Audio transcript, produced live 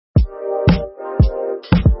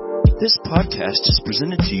This podcast is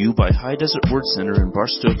presented to you by High Desert Word Center in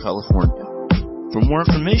Barstow, California. For more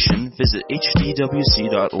information, visit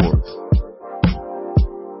hdwc.org.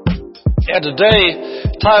 And today,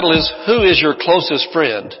 the title is, Who is Your Closest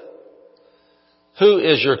Friend? Who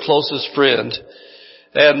is your closest friend?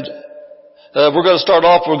 And we're going to start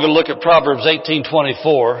off, we're going to look at Proverbs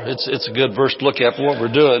 18:24. It's a good verse to look at for what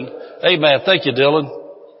we're doing. Amen. Thank you, Dylan.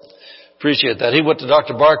 Appreciate that. He went to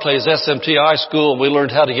Dr. Barclay's SMTI school, and we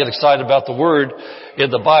learned how to get excited about the Word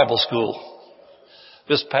in the Bible school.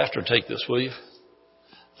 Miss Pastor, take this, will you?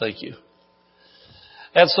 Thank you.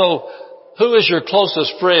 And so, who is your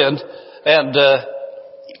closest friend? And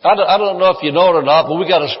I don't know if you know it or not, but we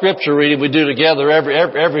got a scripture reading we do together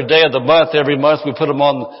every day of the month. Every month we put them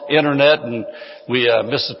on the internet, and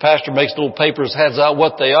Mrs. Pastor makes little papers, hands out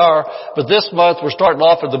what they are. But this month we're starting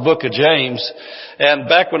off with the book of James. And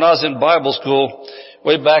back when I was in Bible school,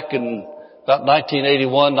 way back in about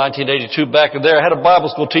 1981, 1982, back in there, I had a Bible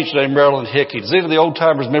school teacher named Marilyn Hickey. Does any of the old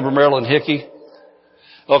timers remember Marilyn Hickey?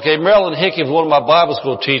 Okay, Marilyn Hickey was one of my Bible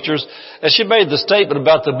school teachers, and she made the statement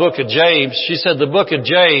about the book of James. She said the book of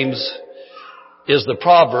James is the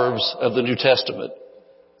Proverbs of the New Testament.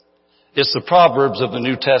 It's the Proverbs of the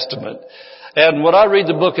New Testament. And when I read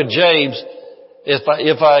the book of James,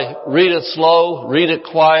 if I read it slow, read it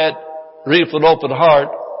quiet, read it with an open heart,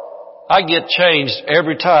 I get changed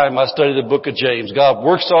every time I study the book of James. God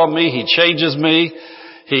works on me. He changes me.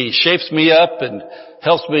 He shapes me up and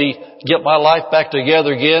helps me get my life back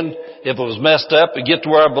together again if it was messed up and get to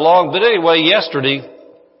where I belong. But anyway, yesterday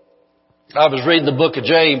I was reading the book of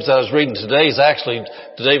James. I was reading today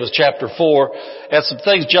was chapter 4, and some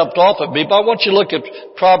things jumped off at me. But I want you to look at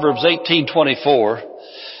Proverbs 18:24,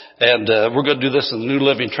 and we're going to do this in the New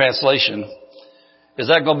Living Translation. Is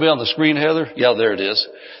that going to be on the screen, Heather? Yeah, there it is.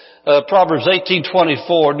 Proverbs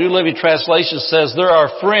 18:24, New Living Translation says, "There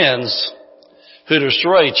are friends who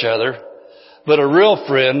destroy each other, but a real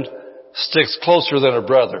friend sticks closer than a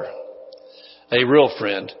brother." A real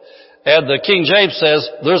friend. And the King James says,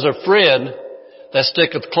 "There's a friend that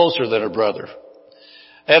sticketh closer than a brother."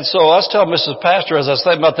 And so I was telling Mrs. Pastor, as I was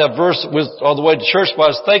thinking about that verse on the way to church, while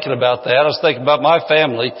I was thinking about that, I was thinking about my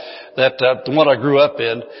family, the one I grew up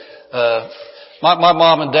in. My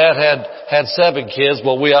mom and dad had 7 kids.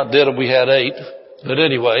 Well, we outdid them. We had 8. But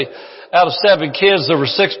anyway, out of 7 kids, there were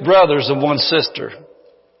 6 brothers and 1 sister.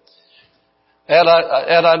 And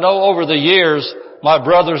I know over the years, my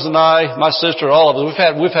brothers and I, my sister and all of us,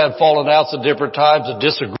 we've had fallen outs at different times and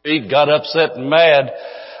disagreed, got upset and mad.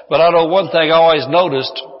 But I know one thing I always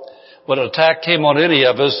noticed, when an attack came on any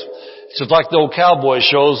of us, it's just like the old cowboy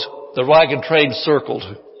shows, the wagon train circled.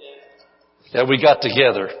 And we got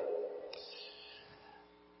together.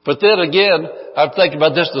 But then again, I'm thinking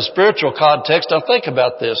about this in the spiritual context. Now think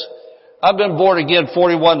about this. I've been born again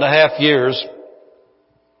 41 and a half years.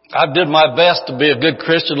 I've did my best to be a good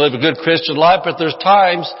Christian, live a good Christian life, but there's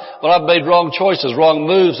times when I've made wrong choices, wrong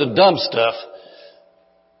moves, and dumb stuff.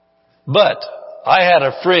 But I had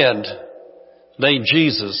a friend named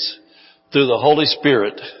Jesus through the Holy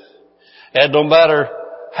Spirit. And no matter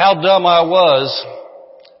how dumb I was,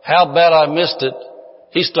 how bad I missed it,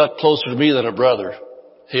 he stuck closer to me than a brother.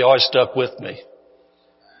 He always stuck with me.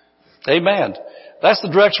 Amen. That's the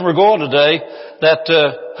direction we're going today,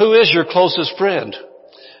 who is your closest friend?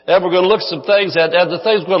 And we're going to look at some things, and the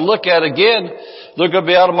things we're going to look at again, they're going to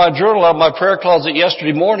be out of my journal, out of my prayer closet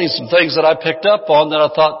yesterday morning, some things that I picked up on that I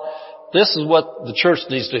thought, this is what the church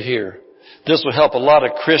needs to hear. This will help a lot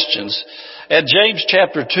of Christians. And James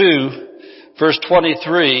chapter 2, verse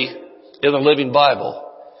 23 in the Living Bible.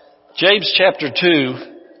 James chapter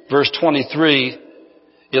 2, verse 23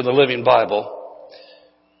 in the Living Bible.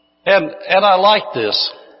 And I like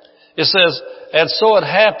this. It says, "And so it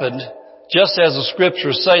happened, just as the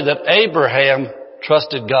scriptures say, that Abraham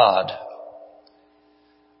trusted God."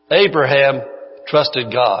 Abraham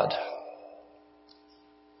trusted God.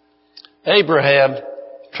 Abraham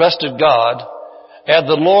trusted God, and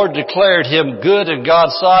the Lord declared him good in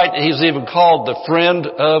God's sight. He's even called the friend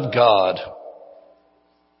of God.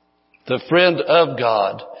 The friend of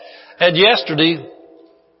God. And yesterday,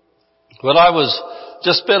 when I was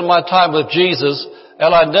just spending my time with Jesus,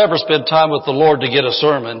 and I never spend time with the Lord to get a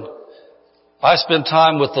sermon, I spend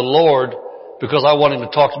time with the Lord because I want Him to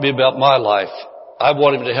talk to me about my life. I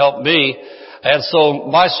want Him to help me. And so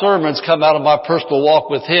my sermons come out of my personal walk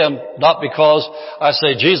with Him, not because I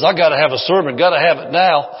say, Jesus, I gotta have a sermon, gotta have it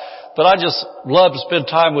now. But I just love to spend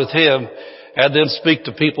time with Him and then speak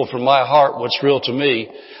to people from my heart what's real to me.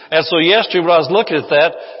 And so yesterday when I was looking at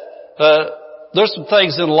that, there's some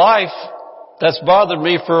things in life that's bothered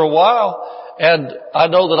me for a while. and I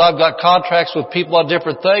know that I've got contracts with people on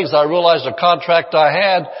different things. I realized a contract I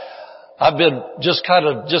had, I've been just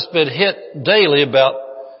been hit daily about,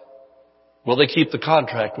 will they keep the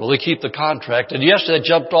contract? Will they keep the contract? And yesterday it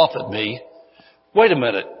jumped off at me. Wait a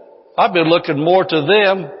minute. I've been looking more to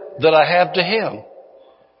them than I have to him.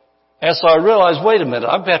 And so I realized, wait a minute,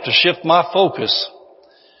 I'm going to have to shift my focus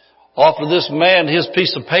off of this man. His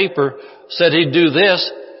piece of paper said he'd do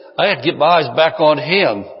this. I had to get my eyes back on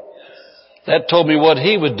him. That told me what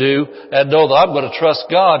he would do, and know that I'm going to trust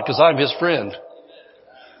God because I'm his friend.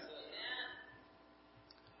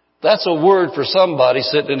 That's a word for somebody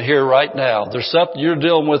sitting in here right now. There's something you're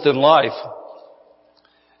dealing with in life,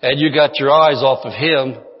 and you got your eyes off of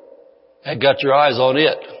him and got your eyes on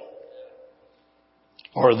it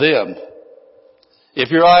or them.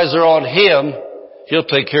 If your eyes are on him, he'll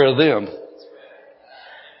take care of them.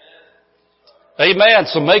 Amen.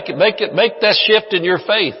 So make that shift in your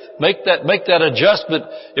faith. Make that adjustment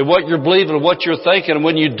in what you're believing and what you're thinking. And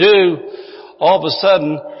when you do, all of a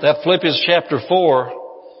sudden, that Philippians chapter 4,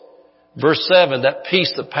 verse 7, that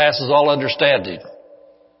peace that passes all understanding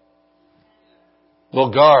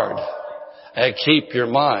will guard and keep your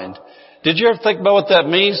mind. Did you ever think about what that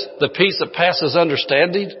means? The peace that passes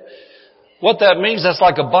understanding? What that means, that's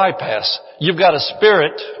like a bypass. You've got a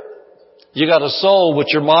spirit, you got a soul with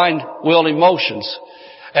your mind, will, and emotions.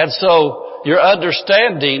 And so your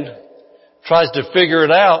understanding tries to figure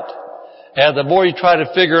it out, and the more you try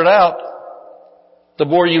to figure it out, the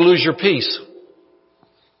more you lose your peace.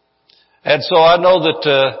 And so I know that,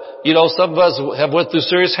 some of us have went through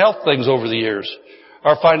serious health things over the years,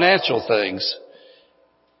 or financial things.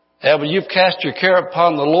 And when you've cast your care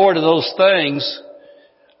upon the Lord in those things,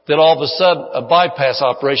 then all of a sudden a bypass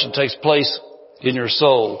operation takes place in your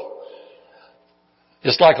soul.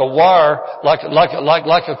 It's like a wire, like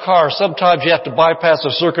a car. Sometimes you have to bypass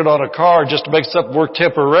a circuit on a car just to make something work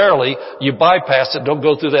temporarily. You bypass it, don't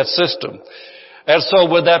go through that system. And so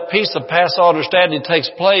when that peace of past understanding takes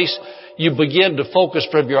place, you begin to focus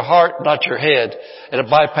from your heart, not your head, and it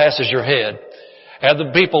bypasses your head. And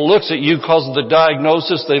the people looks at you because of the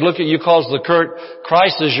diagnosis. They look at you because of the current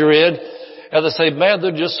crisis you're in, and they say, man,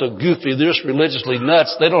 they're just so goofy. They're just religiously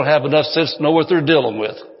nuts. They don't have enough sense to know what they're dealing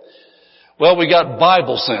with. Well, we got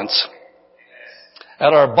Bible sense.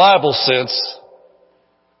 And our Bible sense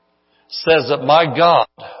says that my God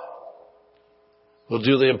will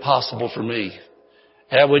do the impossible for me.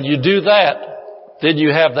 And when you do that, then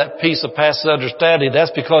you have that peace of past understanding.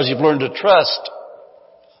 That's because you've learned to trust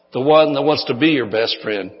the one that wants to be your best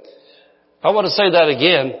friend. I want to say that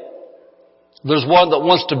again. There's one that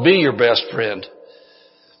wants to be your best friend.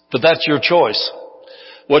 But that's your choice.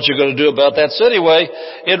 What you're going to do about that. So anyway,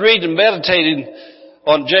 in reading and meditating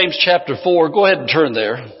on James chapter 4, go ahead and turn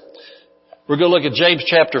there. We're going to look at James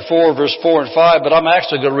chapter 4, verse 4 and 5, but I'm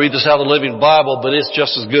actually going to read this out of the Living Bible, but it's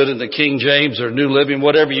just as good in the King James or New Living,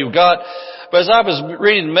 whatever you've got. But as I was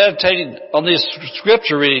reading and meditating on this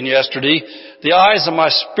scripture reading yesterday, the eyes of my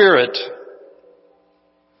spirit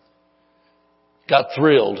got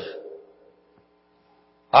thrilled.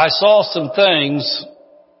 I saw some things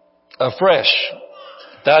afresh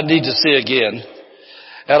that I need to see again.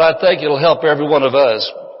 And I think it'll help every one of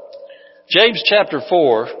us. James chapter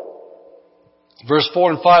 4, verse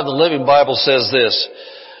 4 and 5, the Living Bible says this: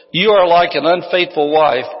 you are like an unfaithful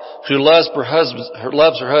wife who loves her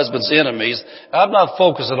husband's enemies. I'm not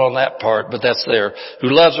focusing on that part, but that's there. Who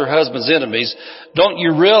loves her husband's enemies. Don't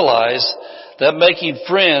you realize that making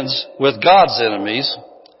friends with God's enemies,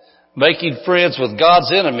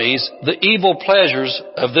 the evil pleasures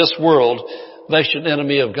of this world, makes you an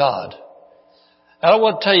enemy of God. And I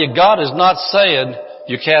want to tell you, God is not saying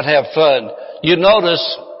you can't have fun. You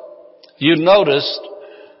noticed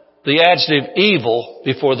the adjective evil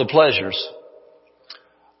before the pleasures.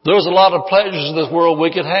 There's a lot of pleasures in this world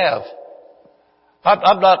we could have.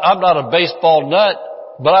 I'm not a baseball nut,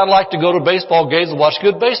 but I like to go to baseball games and watch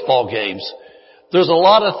good baseball games. There's a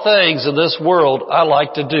lot of things in this world I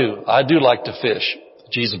like to do. I do like to fish.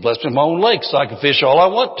 Jesus blessed me with my own lake, so I can fish all I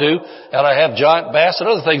want to, and I have giant bass and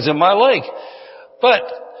other things in my lake. But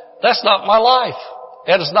that's not my life,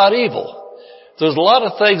 and it's not evil. There's a lot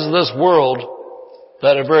of things in this world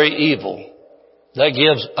that are very evil, that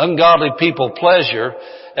gives ungodly people pleasure,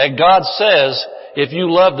 and God says, if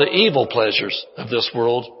you love the evil pleasures of this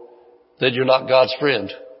world, then you're not God's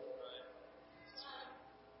friend.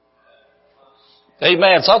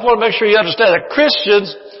 Amen. So I want to make sure you understand that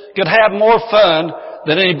Christians can have more fun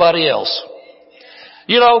than anybody else.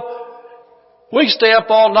 We stay up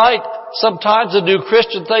all night sometimes and do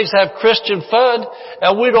Christian things, have Christian fun,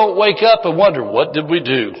 and we don't wake up and wonder, what did we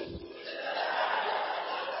do?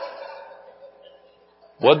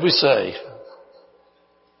 What'd we say?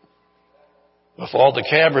 With all the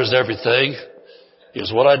cameras and everything,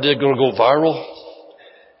 is what I did going to go viral?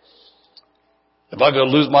 Am I going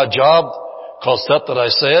to lose my job because something I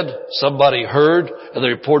said, somebody heard, and they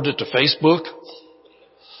reported it to Facebook?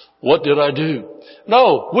 What did I do?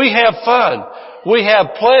 No, we have fun. We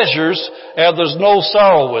have pleasures, and there's no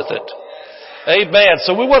sorrow with it. Amen.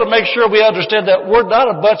 So we want to make sure we understand that we're not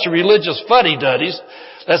a bunch of religious fuddy-duddies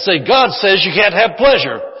that say God says you can't have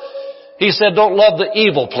pleasure. He said don't love the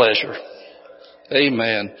evil pleasure.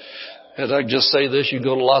 Amen. And I can just say this, you can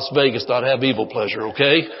go to Las Vegas, not have evil pleasure,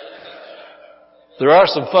 okay? There are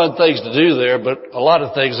some fun things to do there, but a lot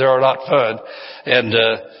of things there are not fun. And,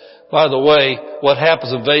 by the way, what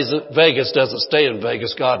happens in Vegas doesn't stay in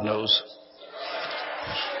Vegas, God knows.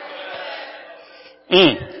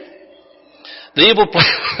 The evil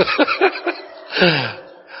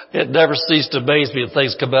it never ceases to amaze me when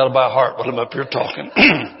things come out of my heart when I'm up here talking.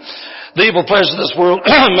 The evil pleasure of this world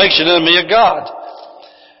makes you an enemy of God.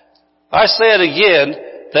 I say it again,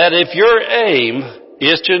 that if your aim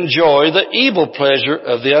is to enjoy the evil pleasure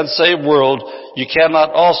of the unsaved world, you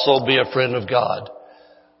cannot also be a friend of God.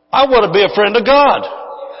 I want to be a friend of God.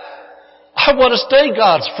 I want to stay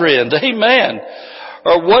God's friend. Amen.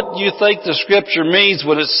 Or what do you think the scripture means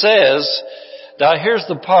when it says, now here's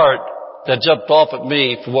the part that jumped off at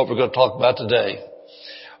me for what we're going to talk about today.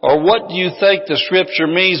 Or what do you think the scripture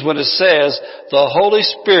means when it says, the Holy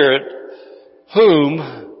Spirit,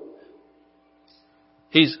 whom,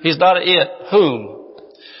 He's not an it, whom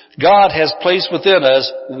God has placed within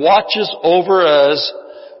us, watches over us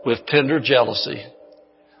with tender jealousy.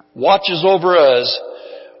 Watches over us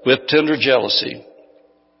with tender jealousy.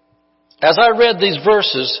 As I read these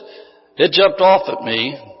verses, it jumped off at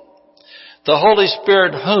me. The Holy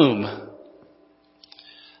Spirit whom?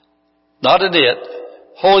 Not an it.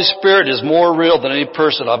 Holy Spirit is more real than any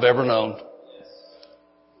person I've ever known.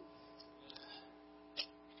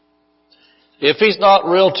 If He's not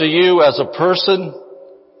real to you as a person,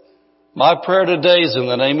 my prayer today is in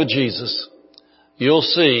the name of Jesus, you'll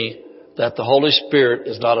see that the Holy Spirit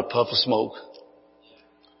is not a puff of smoke.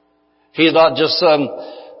 He's not just some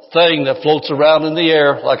thing that floats around in the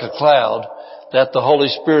air like a cloud, that the Holy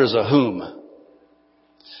Spirit is a whom.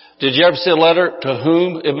 Did you ever see a letter to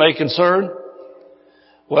whom it may concern?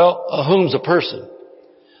 Well, a whom's a person.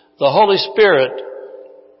 The Holy Spirit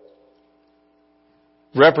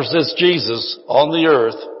represents Jesus on the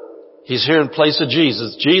earth. He's here in place of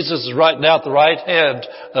Jesus. Jesus is right now at the right hand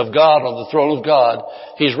of God on the throne of God.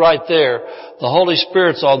 He's right there. The Holy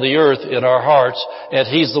Spirit's on the earth in our hearts, and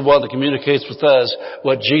He's the one that communicates with us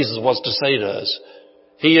what Jesus wants to say to us.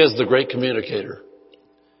 He is the great communicator.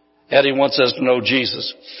 And He wants us to know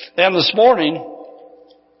Jesus. And this morning,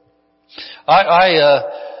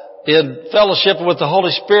 in fellowship with the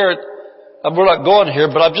Holy Spirit, we're not going here,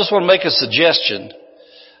 but I just want to make a suggestion.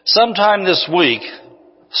 Sometime this week,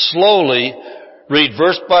 slowly read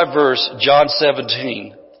verse by verse John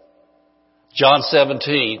 17. John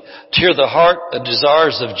 17. To hear the heart and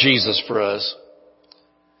desires of Jesus for us.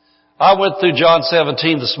 I went through John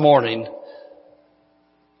 17 this morning.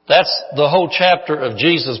 That's the whole chapter of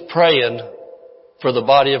Jesus praying for the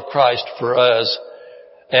body of Christ for us.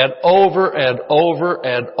 And over and over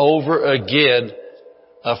and over again,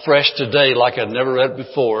 afresh today like I'd never read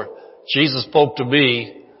before, Jesus spoke to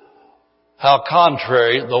me how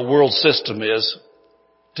contrary the world system is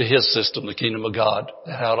to His system, the kingdom of God,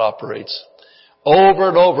 and how it operates. Over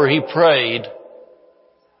and over He prayed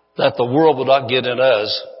that the world would not get in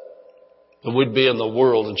us, but we'd be in the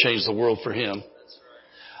world and change the world for Him.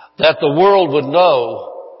 That the world would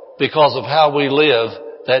know, because of how we live,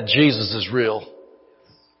 that Jesus is real.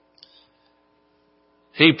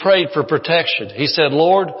 He prayed for protection. He said,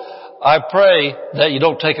 Lord, I pray that you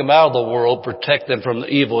don't take them out of the world, protect them from the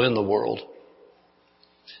evil in the world.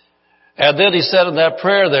 And then He said in that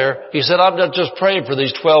prayer there, He said, I'm not just praying for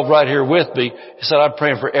these 12 right here with me. He said, I'm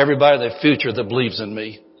praying for everybody in the future that believes in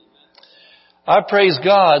me. I praise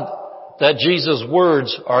God that Jesus'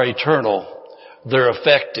 words are eternal. They're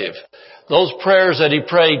effective. Those prayers that He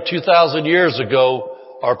prayed 2,000 years ago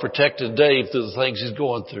are protecting Dave through the things he's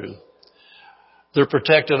going through. They're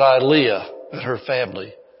protecting Ilea and her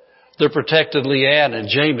family. They're protecting Leanne and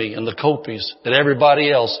Jamie and the Copies and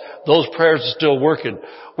everybody else. Those prayers are still working.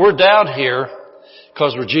 We're down here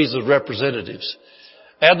because we're Jesus' representatives.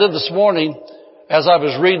 And then this morning, as I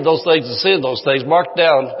was reading those things and seeing those things, mark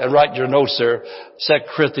down and write your notes there, 2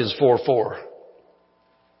 Corinthians 4:4.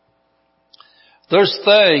 There's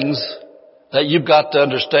things that you've got to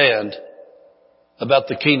understand about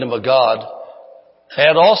the kingdom of God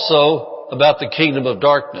and also about the kingdom of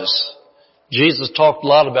darkness. Jesus talked a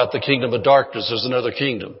lot about the kingdom of darkness. There's another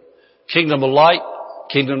kingdom. Kingdom of light,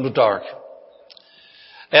 kingdom of dark.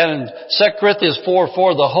 And in 2 Corinthians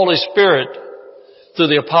 4:4, the Holy Spirit, through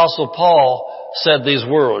the Apostle Paul, said these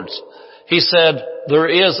words. He said, there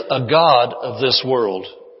is a God of this world.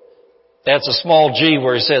 That's a small g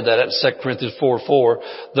where he said that at 2 Corinthians 4:4.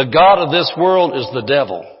 The God of this world is the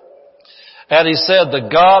devil. And he said, the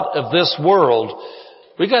God of this world,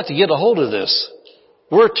 we got to get a hold of this.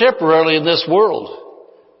 We're temporarily in this world.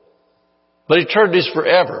 But eternity's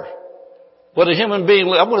forever. What a human being,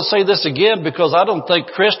 I'm going to say this again because I don't think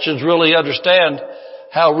Christians really understand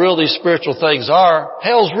how real these spiritual things are.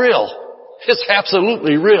 Hell's real. It's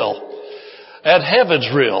absolutely real. And heaven's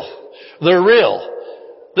real. They're real.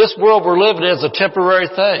 This world we're living in is a temporary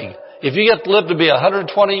thing. If you get to live to be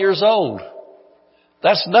 120 years old,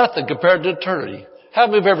 that's nothing compared to eternity. How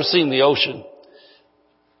many have ever seen the ocean?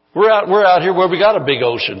 We're out here where we got a big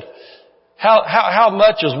ocean. How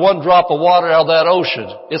much is one drop of water out of that ocean?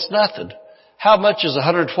 It's nothing. How much is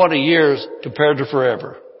 120 years compared to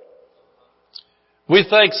forever? We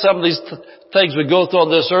think some of these things we go through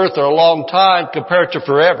on this earth are a long time compared to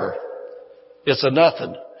forever. It's a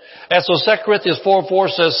nothing. And so 2 Corinthians 4:4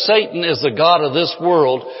 says Satan is the god of this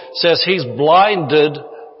world, says he's blinded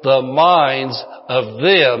the minds of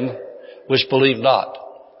them which believe not.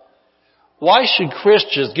 Why should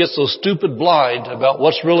Christians get so stupid blind about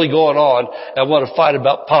what's really going on and want to fight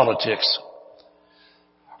about politics?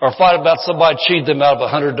 Or fight about somebody cheating them out of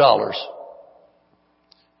 $100?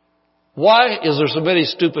 Why is there so many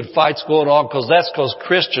stupid fights going on? That's because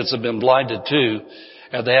Christians have been blinded too,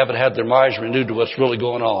 and they haven't had their minds renewed to what's really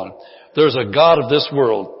going on. There's a God of this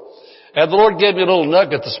world. And the Lord gave me a little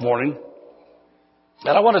nugget this morning.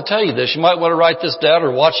 And I want to tell you this. You might want to write this down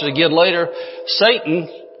or watch it again later. Satan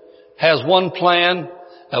has one plan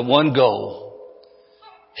and one goal.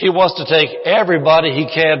 He wants to take everybody he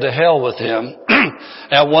can to hell with him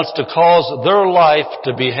and wants to cause their life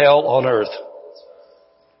to be hell on earth.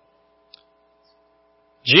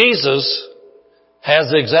 Jesus has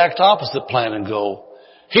the exact opposite plan and goal.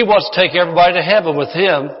 He wants to take everybody to heaven with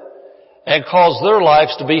him and cause their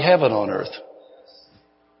lives to be heaven on earth.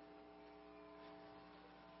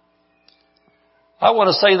 I want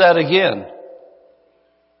to say that again.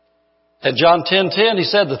 In John 10:10, he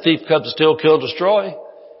said, the thief comes to steal, kill, destroy.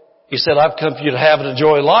 He said, I've come for you to have and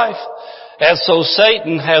enjoy life. And so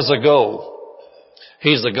Satan has a goal.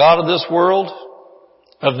 He's the god of this world,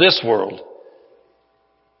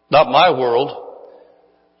 not my world.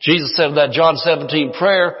 Jesus said in that John 17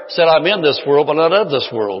 prayer, said, I'm in this world, but not of this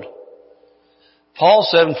world. Paul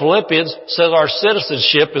said in Philippians, said our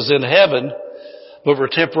citizenship is in heaven, but we're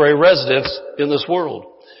temporary residents in this world.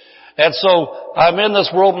 And so I'm in this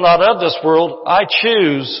world, but not of this world. I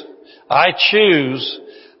choose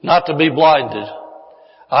not to be blinded.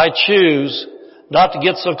 I choose not to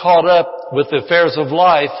get so caught up with the affairs of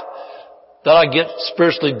life that I get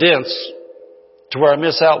spiritually dense to where I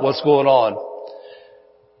miss out what's going on.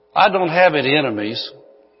 I don't have any enemies,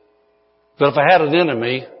 but if I had an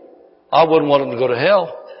enemy, I wouldn't want them to go to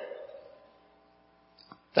hell.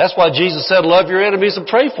 That's why Jesus said, love your enemies and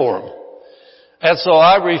pray for them. And so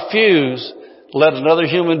I refuse to let another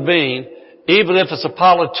human being, even if it's a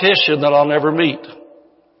politician that I'll never meet,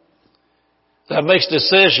 that makes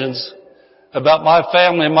decisions about my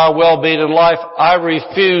family and my well-being in life, I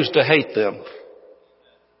refuse to hate them.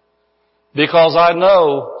 Because I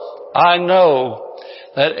know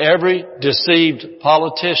that every deceived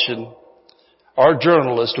politician or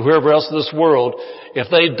journalist or whoever else in this world, if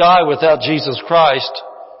they die without Jesus Christ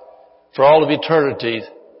for all of eternity,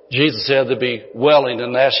 Jesus said there'd be wailing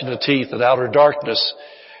and gnashing of teeth and outer darkness.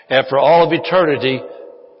 And for all of eternity,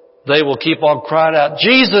 they will keep on crying out,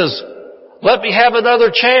 Jesus, let me have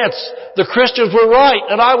another chance. The Christians were right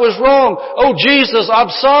and I was wrong. Oh, Jesus, I'm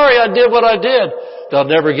sorry I did what I did. They'll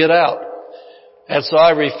never get out. And so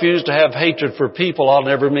I refuse to have hatred for people I'll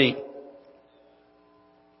never meet.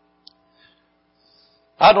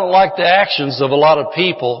 I don't like the actions of a lot of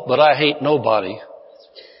people, but I hate nobody.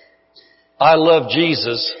 I love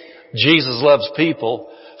Jesus. Jesus loves people.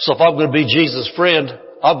 So if I'm going to be Jesus' friend,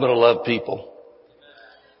 I'm going to love people.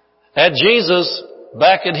 And Jesus,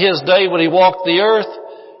 back in his day when he walked the earth,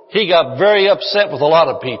 he got very upset with a lot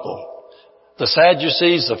of people. The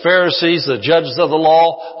Sadducees, the Pharisees, the judges of the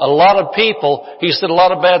law, a lot of people, he said a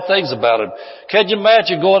lot of bad things about him. Can you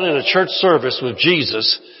imagine going in a church service with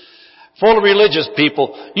Jesus, full of religious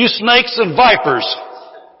people, you snakes and vipers.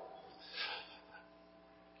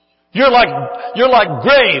 You're like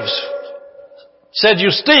graves. Said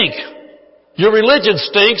you stink. Your religion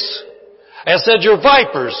stinks. And said you're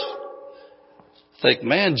vipers. Think,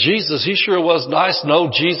 man, Jesus, he sure was nice.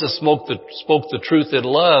 No, Jesus spoke the truth in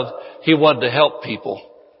love. He wanted to help people.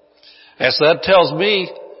 And so that tells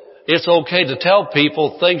me it's okay to tell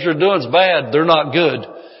people things you're doing is bad. They're not good.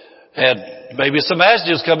 And maybe some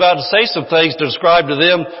adjectives come out and say some things to describe to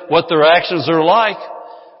them what their actions are like.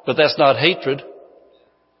 But that's not hatred.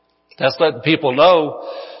 That's letting people know,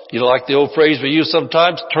 like the old phrase we use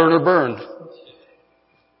sometimes, turn or burn.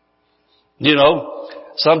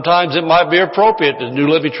 Sometimes it might be appropriate in the New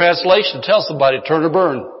Living Translation to tell somebody turn or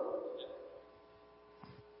burn.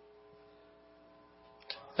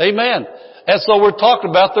 Amen. And so we're talking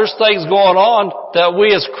about there's things going on that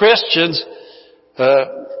we as Christians,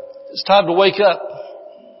 it's time to wake up.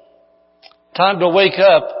 Time to wake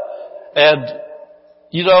up. And,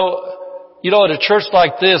 in a church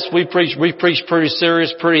like this, we preach pretty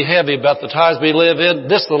serious, pretty heavy about the times we live in.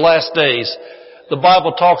 This is the last days. The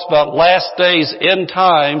Bible talks about last days, end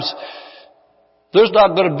times. There's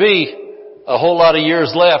not going to be a whole lot of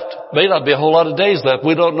years left. May not be a whole lot of days left.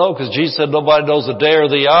 We don't know because Jesus said nobody knows the day or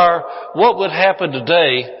the hour. What would happen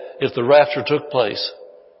today if the rapture took place?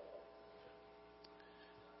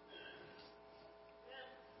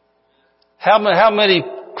 How many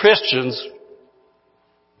Christians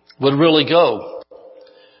would really go?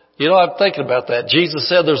 I'm thinking about that. Jesus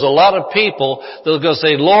said there's a lot of people that are going to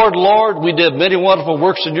say, Lord, Lord, we did many wonderful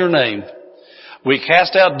works in your name. We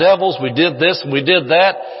cast out devils, we did this, and we did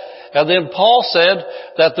that. And then Paul said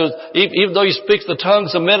that even though you speak the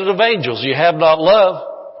tongues of men and of angels, you have not love,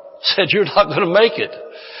 said you're not going to make it.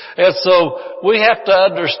 And so we have to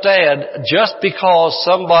understand, just because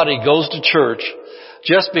somebody goes to church,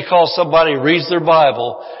 just because somebody reads their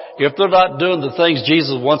Bible, if they're not doing the things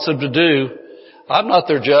Jesus wants them to do, I'm not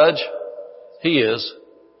their judge. He is.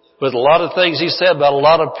 With a lot of things he said about a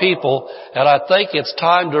lot of people, and I think it's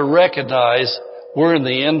time to recognize we're in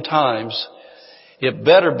the end times. It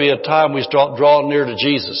better be a time we start drawing near to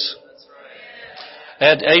Jesus.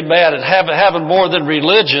 And amen, and having more than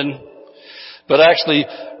religion, but actually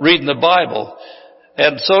reading the Bible.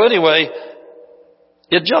 And so anyway,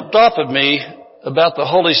 it jumped off at me about the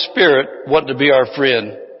Holy Spirit wanting to be our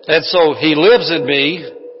friend. And so He lives in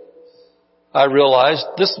me. I realized,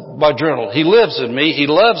 this is my journal. He lives in me. He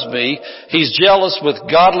loves me. He's jealous with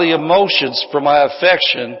godly emotions for my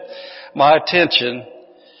affection, my attention,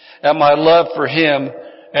 and my love for Him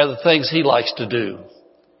and the things He likes to do.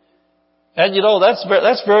 And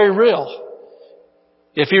that's very real.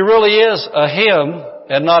 If He really is a Him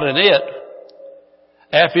and not an it,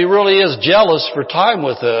 and if He really is jealous for time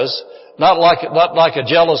with us, not like a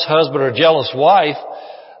jealous husband or a jealous wife,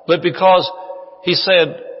 but because He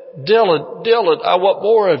said, Dylan, I want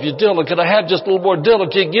more of you. Dylan, can I have just a little more?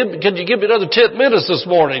 Dylan, can you give me another 10 minutes this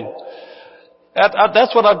morning?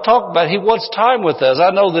 That's what I'm talking about. He wants time with us.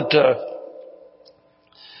 I know that,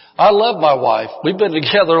 I love my wife. We've been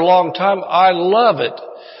together a long time. I love it.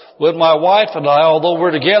 With my wife and I, although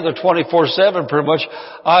we're together 24/7 pretty much,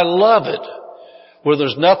 I love it. Where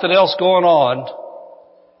there's nothing else going on.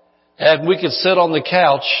 And we could sit on the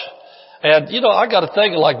couch. And, I got a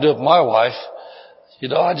thing I like to do with my wife.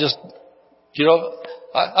 I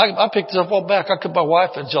picked this up all back. I come to my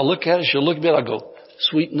wife and she'll look at it. She'll look at me and I'll go,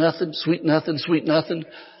 sweet nothing, sweet nothing, sweet nothing.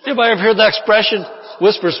 Anybody ever hear that expression?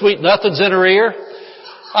 Whisper sweet nothings in her ear?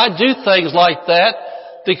 I do things like that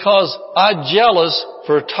because I'm jealous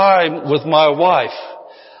for time with my wife.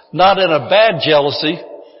 Not in a bad jealousy,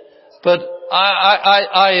 but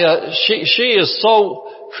she is so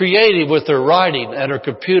creative with her writing and her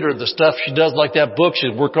computer, the stuff she does, like that book.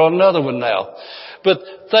 She's working on another one now. But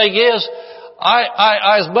thing is,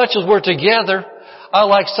 I as much as we're together, I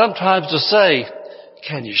like sometimes to say,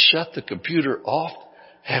 can you shut the computer off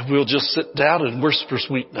and we'll just sit down and whisper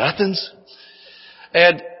sweet nothings?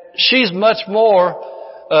 And she's much more,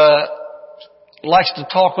 likes to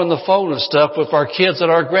talk on the phone and stuff with our kids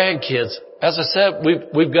and our grandkids. As I said,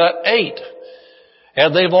 we've got 8.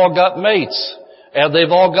 And they've all got mates. And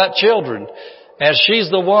they've all got children. And she's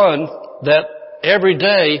the one that every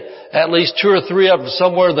day, at least 2 or 3 of them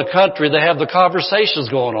somewhere in the country, they have the conversations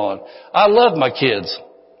going on. I love my kids.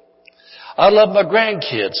 I love my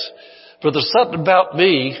grandkids. But there's something about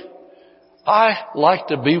me. I like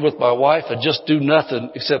to be with my wife and just do nothing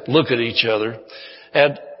except look at each other.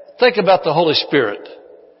 And think about the Holy Spirit. It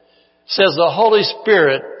says the Holy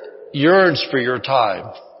Spirit yearns for your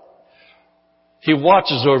time. He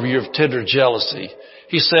watches over your tender jealousy.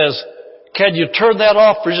 He says, can you turn that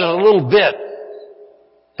off for just a little bit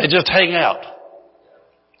and just hang out?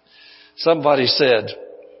 Somebody said,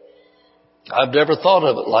 I've never thought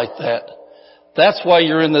of it like that. That's why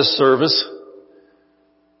you're in this service.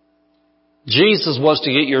 Jesus wants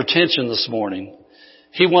to get your attention this morning.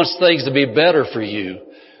 He wants things to be better for you.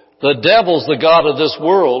 The devil's the god of this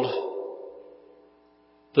world,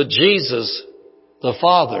 but Jesus, the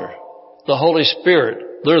Father, the Holy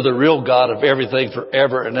Spirit, they're the real God of everything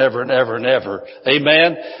forever and ever and ever and ever.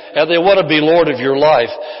 Amen? And they want to be Lord of your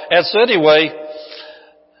life. And so anyway,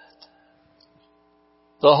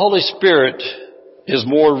 the Holy Spirit is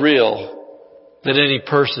more real than any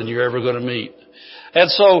person you're ever going to meet. And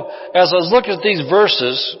so, as I was looking at these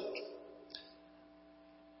verses,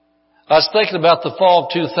 I was thinking about the fall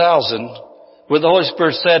of 2000, when the Holy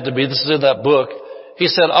Spirit said to me, this is in that book, He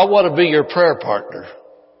said, I want to be your prayer partner.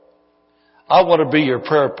 I want to be your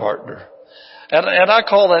prayer partner. And I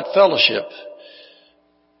call that fellowship.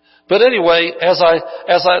 But anyway, as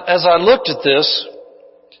I looked at this,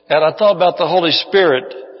 and I thought about the Holy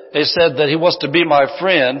Spirit, He said that He wants to be my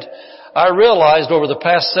friend, I realized over the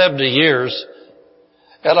past 70 years,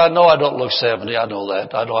 and I know I don't look 70, I know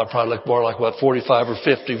that. I know I probably look more like, 45 or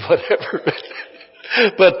 50, whatever.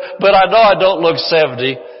 but I know I don't look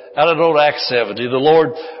 70, and I don't act 70. The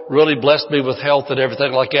Lord really blessed me with health and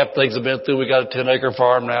everything like that. Things I've been through. We got a 10-acre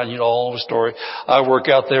farm now, all the story. I work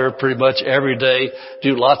out there pretty much every day,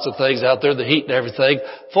 do lots of things out there, the heat and everything.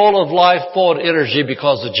 Full of life, full of energy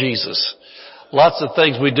because of Jesus. Lots of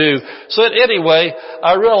things we do. So anyway,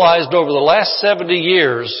 I realized over the last 70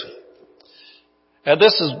 years, and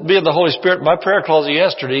this is being the Holy Spirit in my prayer closet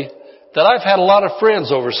yesterday, that I've had a lot of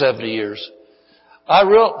friends over 70 years. I'm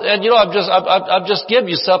just giving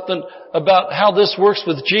you something about how this works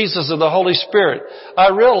with Jesus and the Holy Spirit. I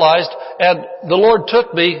realized, and the Lord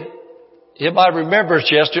took me, in my remembrance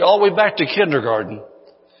yesterday, all the way back to kindergarten.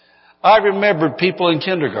 I remembered people in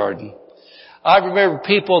kindergarten. I remember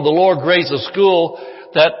people in the Lord Grace of school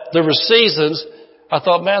that there were seasons. I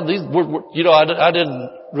thought, man, I didn't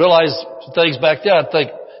realize things back then. I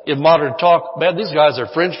think in modern talk, man, these guys are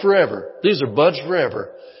friends forever. These are buds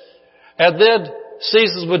forever. And then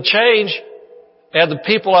seasons would change, and the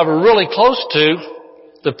people I were really close to,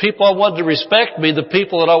 the people I wanted to respect me, the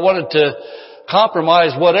people that I wanted to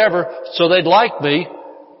compromise whatever so they'd like me,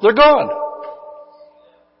 they're gone.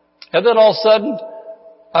 And then all of a sudden,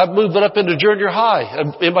 I moved up into junior high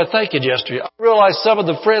in my thinking yesterday. I realized some of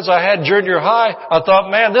the friends I had in junior high, I thought,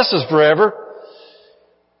 man, this is forever.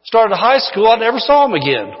 Started high school, I never saw them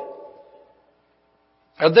again.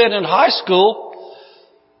 And then in high school,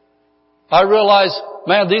 I realized,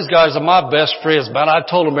 man, these guys are my best friends, man. I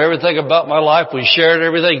told them everything about my life. We shared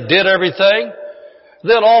everything, did everything.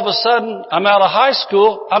 Then all of a sudden, I'm out of high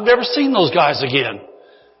school. I've never seen those guys again.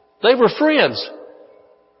 They were friends.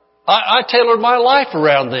 I tailored my life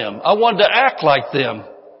around them. I wanted to act like them.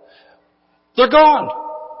 They're gone.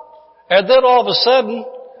 And then all of a sudden,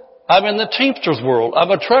 I'm in the Teamsters world.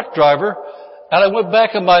 I'm a truck driver. And I went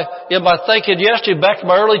back in my thinking yesterday, back in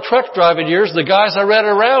my early truck driving years, the guys I ran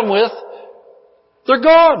around with, they're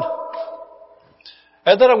gone.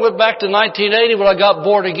 And then I went back to 1980 when I got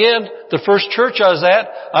born again. The first church I was at,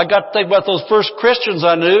 I got to think about those first Christians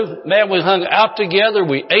I knew. Man, we hung out together.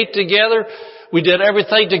 We ate together. We did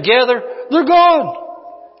everything together. They're gone.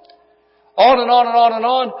 On and on and on and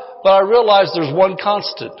on. But I realized there's one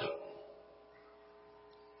constant.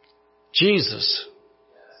 Jesus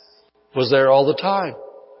was there all the time.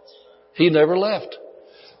 He never left.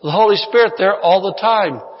 The Holy Spirit there all the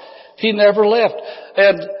time. He never left.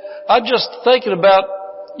 And I'm just thinking about,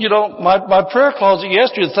 my prayer closet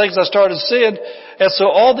yesterday, the things I started seeing. And so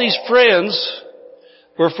all these friends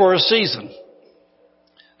were for a season.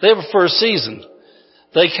 They were for a season.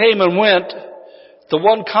 They came and went. The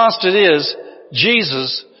one constant is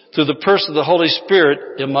Jesus through the person of the Holy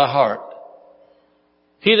Spirit in my heart.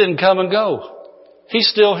 He didn't come and go. He's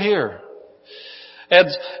still here. And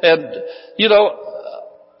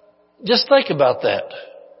just think about that.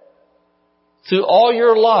 Through all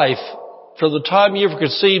your life, from the time you were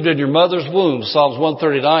conceived in your mother's womb, Psalms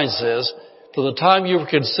 139 says, from the time you were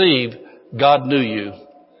conceived, God knew you.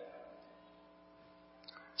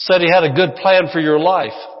 Said He had a good plan for your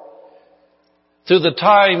life. Through the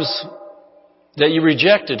times that you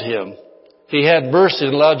rejected Him, He had mercy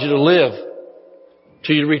and allowed you to live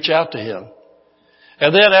till you reach out to Him.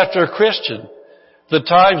 And then after a Christian, the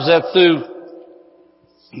times that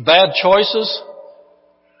through bad choices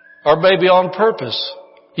or maybe on purpose,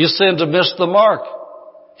 you sinned to miss the mark.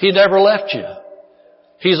 He never left you.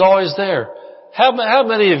 He's always there. How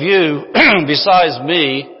many of you, besides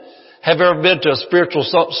me, have ever been to a spiritual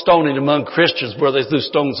stoning among Christians where they threw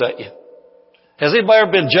stones at you? Has anybody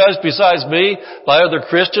ever been judged besides me by other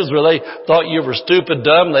Christians where they thought you were stupid,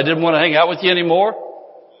 dumb, and they didn't want to hang out with you anymore?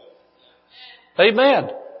 Amen.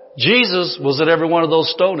 Jesus was at every one of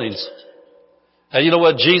those stonings. And you know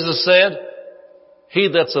what Jesus said? He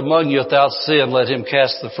that's among you without sin, let him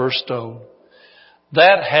cast the first stone.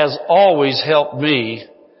 That has always helped me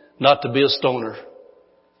not to be a stoner.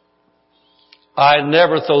 I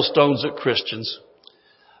never throw stones at Christians.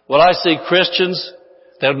 When I see Christians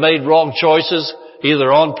that have made wrong choices,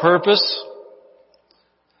 either on purpose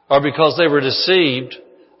or because they were deceived,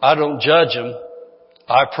 I don't judge them.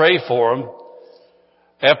 I pray for them.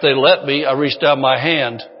 After they let me, I reach down my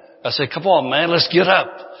hand. I say, come on, man, let's get up.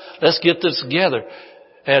 Let's get this together.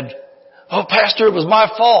 And, oh, Pastor, it was my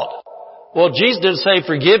fault. Well, Jesus didn't say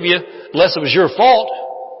forgive you unless it was your fault.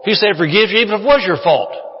 He said forgive you even if it was your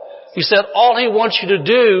fault. He said all He wants you to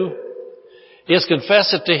do is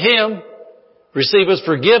confess it to Him, receive His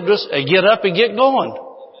forgiveness, and get up and get going.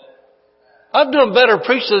 I'm doing better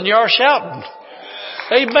preaching than you are shouting.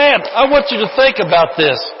 Amen. I want you to think about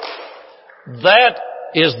this. That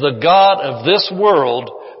is the God of this world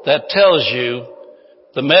that tells you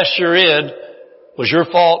the mess you're in was your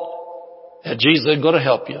fault and Jesus isn't going to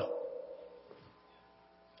help you.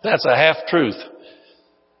 That's a half truth.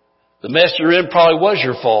 The mess you're in probably was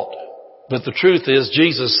your fault. But the truth is,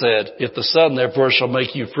 Jesus said, if the Son therefore shall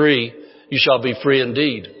make you free, you shall be free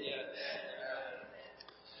indeed.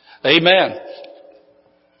 Amen.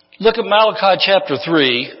 Look at Malachi chapter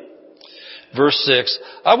 3, verse 6.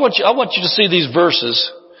 I want you to see these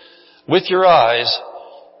verses with your eyes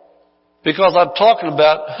because I'm talking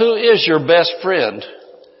about who is your best friend.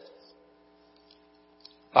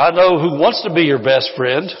 I know who wants to be your best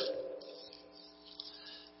friend.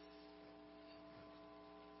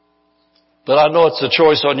 But I know it's a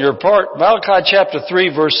choice on your part. Malachi chapter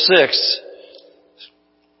 3 verse 6.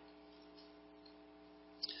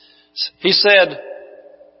 He said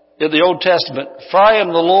in the Old Testament, for I am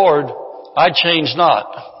the Lord, I change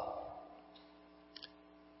not.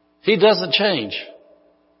 He doesn't change.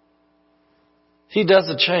 He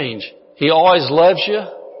doesn't change. He always loves you.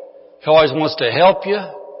 He always wants to help you.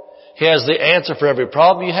 He has the answer for every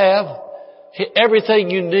problem you have. Everything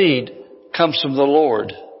you need comes from the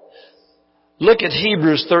Lord. Look at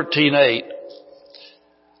Hebrews 13:8.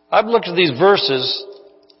 I've looked at these verses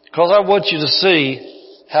because I want you to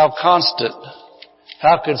see how constant,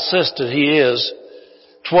 how consistent He is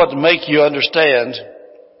to what to make you understand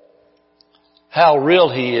how real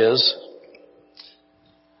He is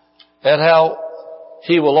and how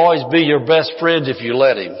He will always be your best friend if you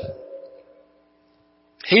let Him.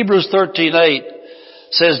 Hebrews 13:8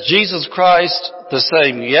 says Jesus Christ the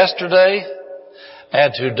same yesterday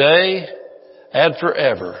and today and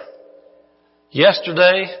forever.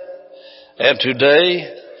 Yesterday and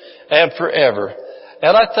today and forever.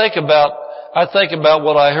 And I think about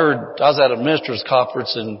what I heard. I was at a ministers'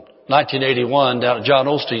 conference in 1981 down at John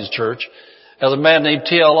Osteen's church as a man named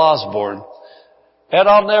T.L. Osborne. And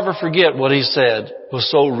I'll never forget what he said. It was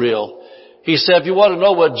so real. He said, if you want to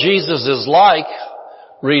know what Jesus is like,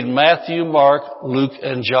 read Matthew, Mark, Luke,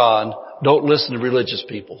 and John. Don't listen to religious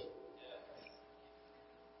people.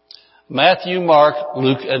 Matthew, Mark,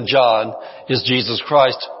 Luke, and John is Jesus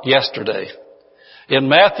Christ yesterday. In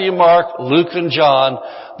Matthew, Mark, Luke, and John,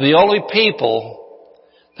 the only people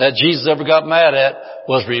that Jesus ever got mad at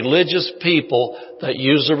was religious people that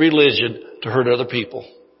use their religion to hurt other people.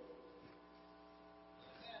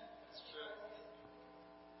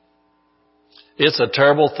 It's a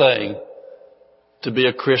terrible thing to be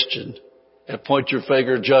a Christian and point your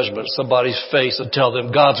finger of judgment at somebody's face and tell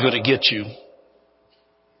them God's going to get you.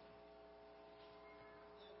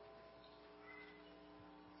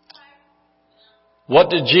 What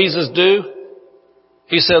did Jesus do?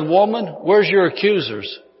 He said, woman, where's your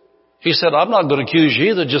accusers? He said, I'm not going to accuse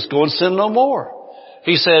you either. Just go and sin no more.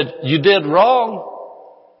 He said, you did wrong,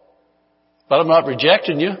 but I'm not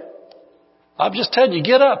rejecting you. I'm just telling you,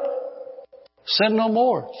 get up. Sin no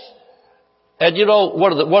more. And you know,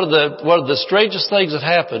 one of the strangest things that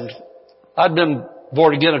happened, I'd been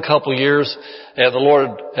born again a couple of years, and the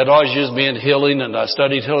Lord had always used me in healing, and I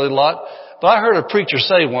studied healing a lot. But I heard a preacher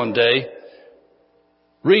say one day,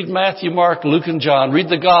 read Matthew, Mark, Luke, and John, read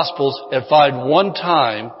the Gospels, and find one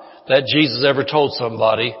time that Jesus ever told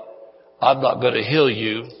somebody, I'm not going to heal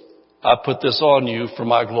you. I put this on you for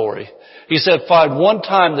my glory. He said, find one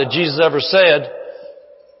time that Jesus ever said,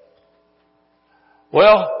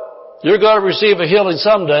 well, you're going to receive a healing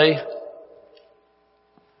someday.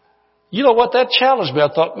 You know what? That challenged me. I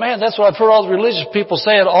thought, man, that's what I've heard all the religious people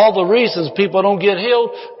saying, all the reasons people don't get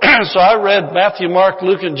healed. So I read Matthew, Mark,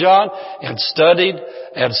 Luke, and John and studied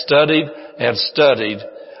and studied and studied.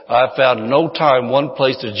 I found no time, one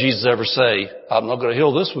place did Jesus ever say, I'm not going to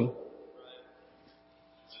heal this one.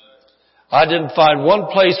 I didn't find one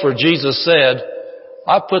place where Jesus said,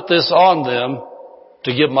 I put this on them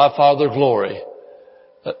to give my Father glory.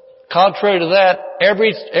 Contrary to that,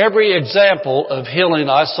 every example of healing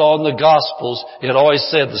I saw in the Gospels, it always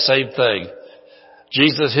said the same thing.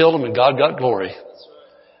 Jesus healed them and God got glory.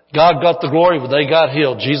 God got the glory, but they got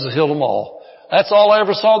healed. Jesus healed them all. That's all I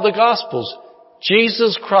ever saw in the Gospels.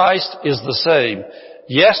 Jesus Christ is the same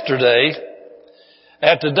yesterday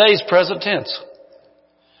and today's present tense.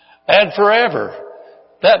 And forever.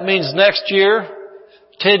 That means next year,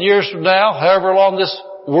 10 years from now, however long this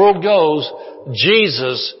world goes,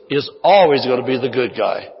 Jesus is always going to be the good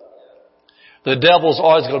guy. The devil's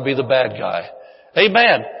always going to be the bad guy.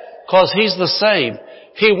 Amen. Because he's the same.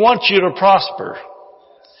 He wants you to prosper.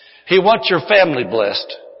 He wants your family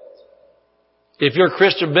blessed. If you're a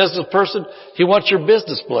Christian business person, he wants your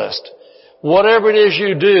business blessed. Whatever it is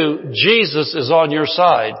you do, Jesus is on your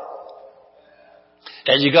side.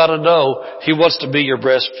 And you gotta know he wants to be your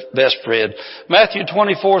best friend. Matthew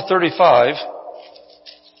 24:35.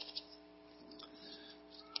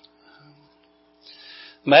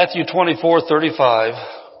 Matthew 24:35.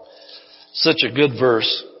 Such a good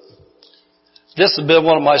verse. This has been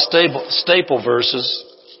one of my staple verses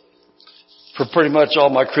for pretty much all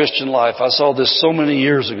my Christian life. I saw this so many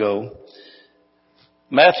years ago.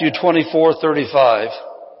 Matthew 24:35.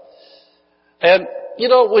 And, you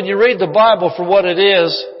know, when you read the Bible for what it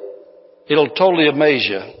is, it'll totally amaze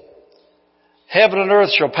you. Heaven and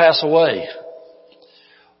earth shall pass away.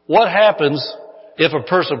 What happens if a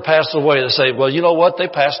person passes away? They say, well, you know what? They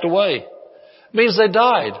passed away. It means they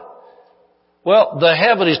died. Well, the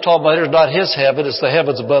heaven he's talking about here is not his heaven. It's the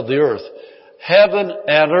heavens above the earth. Heaven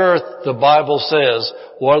and earth, the Bible says,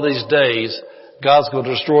 one of these days, God's going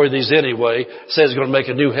to destroy these anyway. It says he's going to make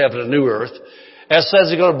a new heaven and a new earth. It says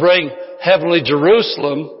he's going to bring heavenly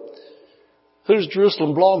Jerusalem. Who does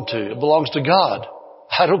Jerusalem belong to? It belongs to God.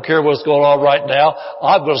 I don't care what's going on right now.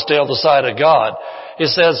 I'm going to stay on the side of God. It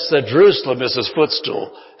says that Jerusalem is his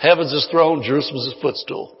footstool. Heaven's his throne. Jerusalem is his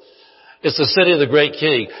footstool. It's the city of the great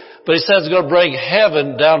king. But he says he's going to bring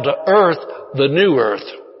heaven down to earth, the new earth.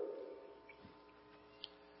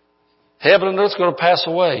 Heaven and earth is going to pass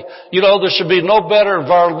away. You know, there should be no better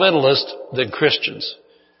environmentalist than Christians.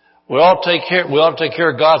 We ought to take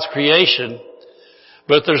care of God's creation,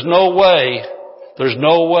 but there's no way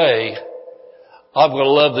I'm going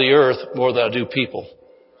to love the earth more than I do people.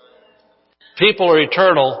 People are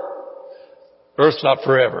eternal. Earth's not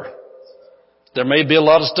forever. There may be a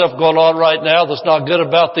lot of stuff going on right now that's not good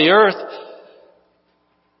about the earth,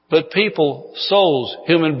 but people, souls,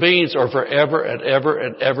 human beings are forever and ever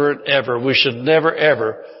and ever and ever. We should never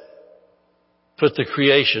ever put the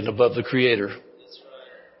creation above the Creator.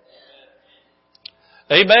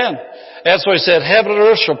 Amen. That's why he said, heaven and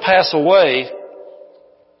earth shall pass away,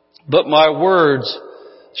 but my words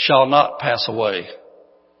shall not pass away.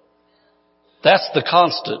 That's the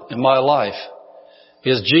constant in my life,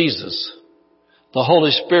 is Jesus. The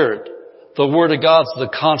Holy Spirit. The Word of God's the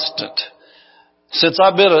constant. Since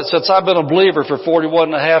I've been a believer for 41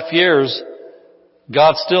 and a half years,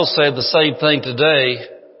 God still said the same thing today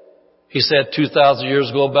He said 2,000 years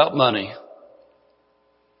ago about money,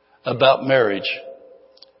 about marriage,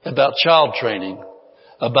 about child training,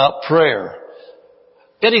 about prayer.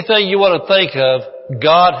 Anything you want to think of,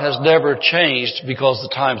 God has never changed because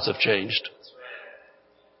the times have changed.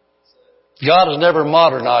 God has never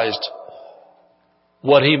modernized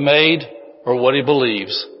what He made or what He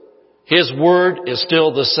believes. His Word is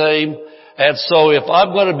still the same. And so if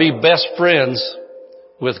I'm going to be best friends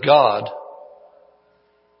with God,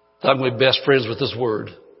 I'm going to be best friends with His Word.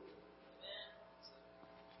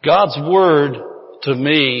 God's Word to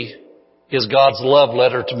me is God's love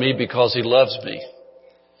letter to me because He loves me.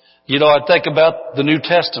 You know, I think about the New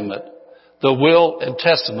Testament, the will and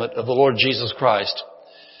testament of the Lord Jesus Christ.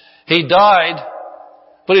 He died,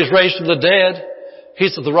 but He's raised from the dead.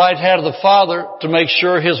 He's at the right hand of the Father to make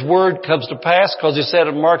sure His Word comes to pass, because He said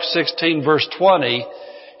in Mark 16 verse 20,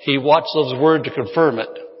 He watches His Word to confirm it.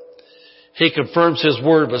 He confirms His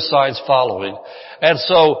Word with signs following. And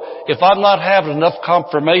so, if I'm not having enough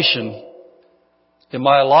confirmation in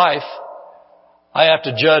my life, I have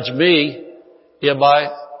to judge me. Am I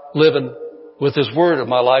living with His Word in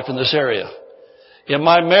my life in this area? In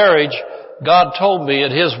my marriage, God told me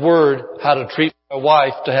in His Word how to treat my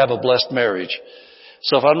wife to have a blessed marriage.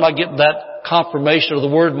 So if I'm not getting that confirmation of the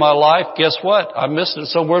Word in my life, guess what? I'm missing it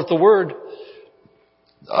somewhere with the Word.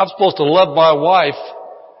 I'm supposed to love my wife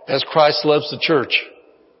as Christ loves the church.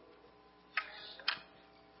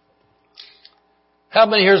 How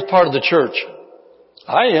many here is part of the church?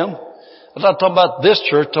 I am. I'm not talking about this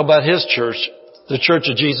church, I'm talking about His church, the church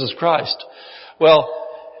of Jesus Christ. Well,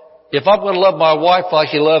 if I'm going to love my wife like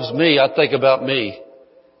He loves me, I think about me.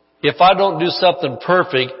 If I don't do something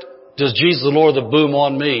perfect, does Jesus lower the boom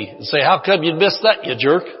on me and say, how come you missed that, you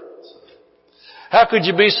jerk? How could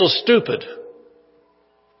you be so stupid?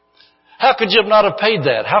 How could you not have paid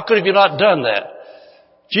that? How could you not done that?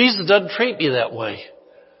 Jesus doesn't treat me that way.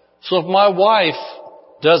 So if my wife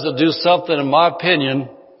doesn't do something, in my opinion,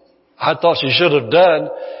 I thought she should have done,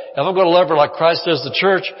 if I'm going to love her like Christ does the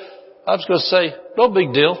church, I'm just going to say, no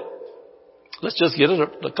big deal. Let's just get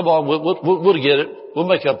it. Come on, we'll get it. We'll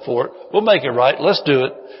make up for it. We'll make it right. Let's do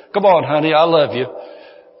it. Come on, honey, I love you.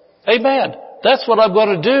 Amen. That's what I'm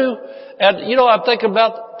going to do. And, I'm thinking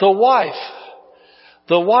about the wife.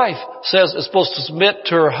 The wife says it's supposed to submit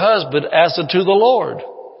to her husband as unto the Lord.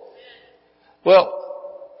 Well,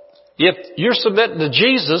 if you're submitting to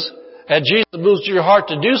Jesus and Jesus moves to your heart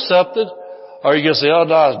to do something, are you going to say, oh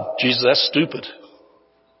no, Jesus, that's stupid.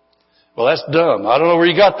 Well, that's dumb. I don't know where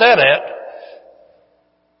you got that at.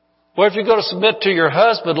 Well, if you're going to submit to your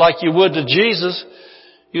husband like you would to Jesus,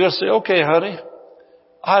 you're going to say, okay, honey,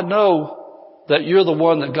 I know that you're the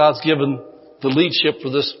one that God's given the leadership for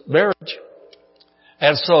this marriage.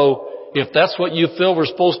 And so, if that's what you feel we're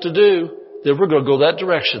supposed to do, then we're going to go that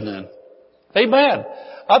direction then. Amen.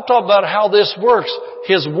 I'm talking about how this works.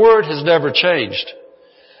 His word has never changed.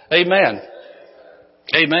 Amen.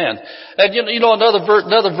 Amen. And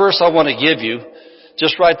another verse I want to give you.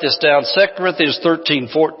 Just write this down. 2 Corinthians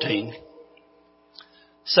 13:14.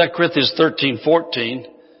 2 Corinthians 13:14.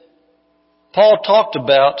 Paul talked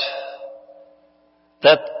about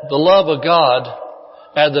that the love of God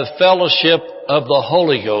and the fellowship of the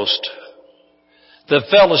Holy Ghost. The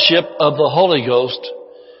fellowship of the Holy Ghost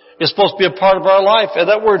is supposed to be a part of our life. And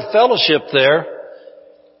that word fellowship there,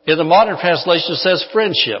 in the modern translation, says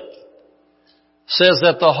friendship. Says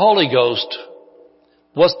that the Holy Ghost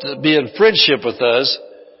wants to be in friendship with us.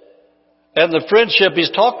 And the friendship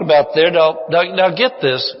he's talking about there, now get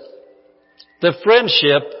this. The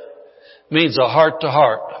friendship means a heart to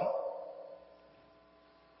heart.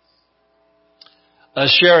 A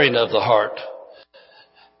sharing of the heart.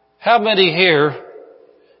 How many here,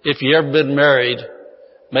 if you ever been married,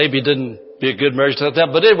 maybe didn't be a good marriage like that,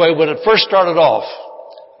 but anyway, when it first started off,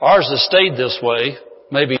 ours has stayed this way,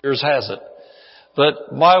 maybe yours hasn't.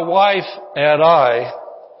 But my wife and I,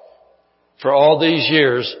 for all these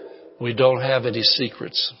years, we don't have any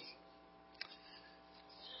secrets.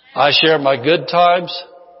 I share my good times.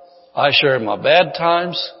 I share my bad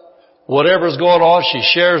times. Whatever's going on, she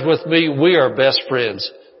shares with me. We are best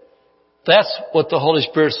friends. That's what the Holy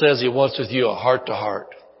Spirit says He wants with you, a heart to heart.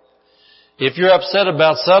 If you're upset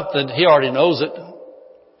about something, He already knows it.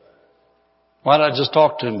 Why not just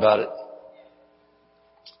talk to Him about it?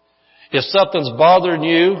 If something's bothering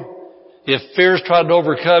you, if fear's trying to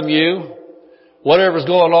overcome you, whatever's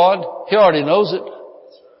going on, He already knows it.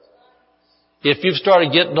 If you've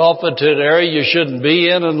started getting off into an area you shouldn't be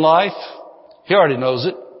in life, He already knows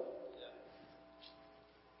it.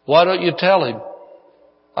 Why don't you tell Him,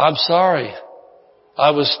 I'm sorry.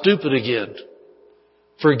 I was stupid again.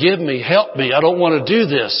 Forgive me. Help me. I don't want to do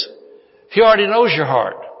this. He already knows your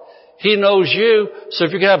heart. He knows you. So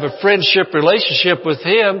if you're going to have a friendship relationship with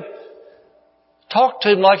Him, talk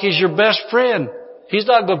to Him like He's your best friend. He's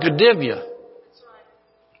not going to condemn you.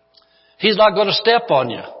 He's not going to step on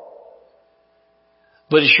you.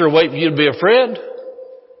 But He's sure waiting for you to be a friend.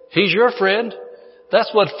 He's your friend.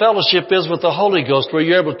 That's what fellowship is with the Holy Ghost, where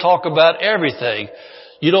you're able to talk about everything.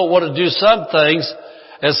 You don't want to do some things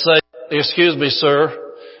and say, excuse me,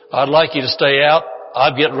 sir, I'd like you to stay out.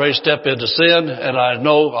 I'm getting ready to step into sin, and I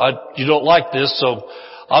know you don't like this, so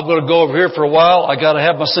I'm going to go over here for a while. I got to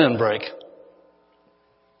have my sin break.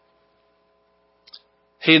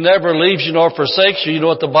 He never leaves you nor forsakes you. You know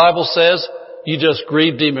what the Bible says? You just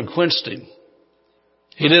grieved Him and quenched Him.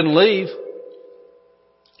 He didn't leave.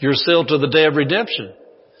 You're sealed to the day of redemption.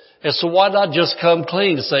 And so why not just come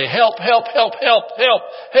clean and say, help, help, help, help, help,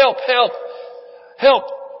 help, help, help.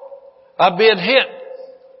 I'm being hit.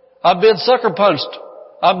 I'm being sucker punched.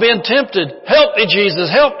 I'm being tempted. Help me,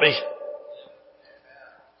 Jesus, help me.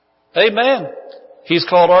 Amen. He's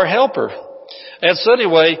called our helper. And so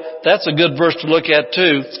anyway, that's a good verse to look at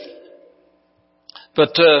too.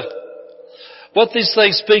 But what these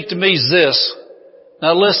things speak to me is this.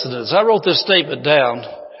 Now listen to this. I wrote this statement down,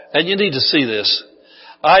 and you need to see this.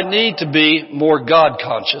 I need to be more God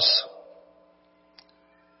conscious.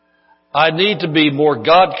 I need to be more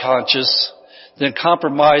God conscious than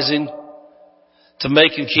compromising to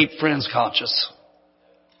make and keep friends conscious.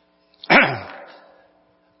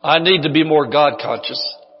 I need to be more God conscious.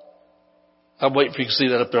 I'm waiting for you to see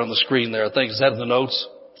that up there on the screen there. I think, is that in the notes?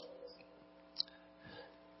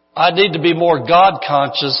 I need to be more God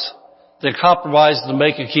conscious than compromising to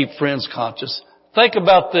make and keep friends conscious. Think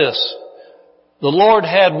about this. The Lord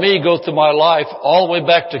had me go through my life all the way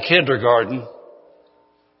back to kindergarten,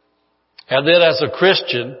 and then as a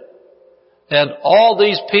Christian, and all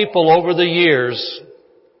these people over the years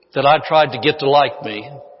that I tried to get to like me.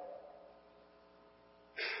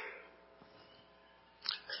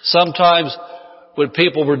 Sometimes when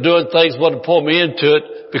people were doing things, wouldn't pull me into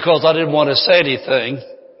it because I didn't want to say anything,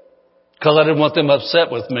 because I didn't want them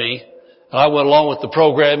upset with me. And I went along with the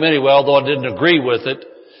program anyway, although I didn't agree with it.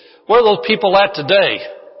 Where are those people at today?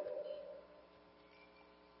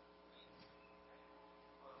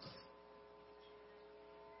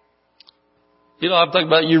 You know, I'm thinking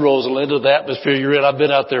about you, Rosalinda, the atmosphere you're in. I've been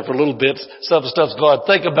out there for a little bit. Some of the stuff's gone.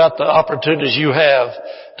 Think about the opportunities you have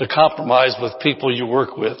to compromise with people you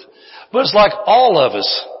work with. But it's like all of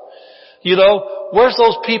us. You know, where's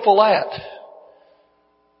those people at?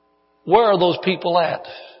 Where are those people at?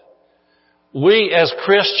 We as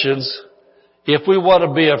Christians, if we want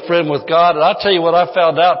to be a friend with God, and I'll tell you what I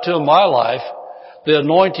found out too in my life, the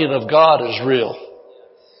anointing of God is real.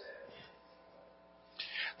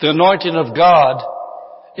 The anointing of God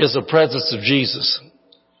is the presence of Jesus.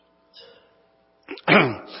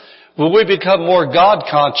 When we become more God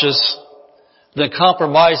conscious than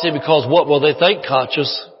compromising because what will they think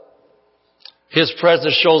conscious, His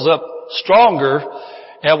presence shows up stronger.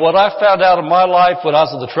 And what I found out in my life when I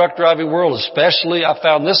was in the truck driving world especially, I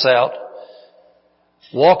found this out.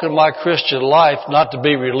 Walking my Christian life, not to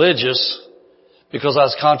be religious, because I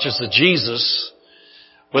was conscious of Jesus.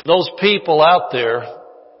 With those people out there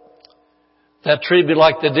that treated me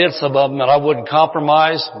like they did, some of them, and I wouldn't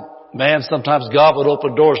compromise, man, sometimes God would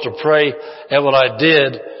open doors to pray. And when I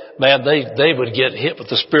did, man, they would get hit with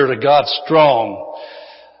the Spirit of God strong.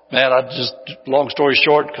 Man, long story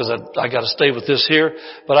short, because I got to stay with this here,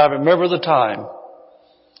 but I remember the time,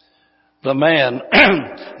 the man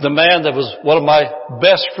that was one of my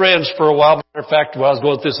best friends for a while. Matter of fact, when I was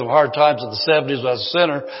going through some hard times in the 70s when I was a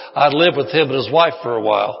sinner, I lived with him and his wife for a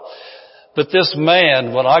while. But this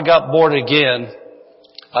man, when I got born again,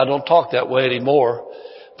 I don't talk that way anymore,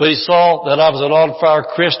 but he saw that I was an on-fire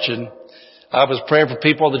Christian. I was praying for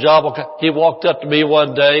people on the job. He walked up to me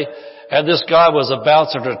one day, and this guy was a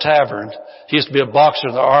bouncer in a tavern. He used to be a boxer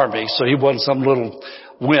in the army, so he wasn't some little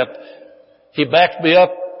wimp. He backed me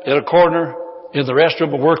up in a corner in the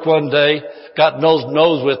restroom at work one day, got nose to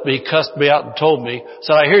nose with me, cussed me out and told me,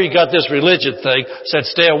 said, I hear you got this religion thing, said,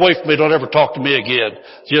 stay away from me, don't ever talk to me again.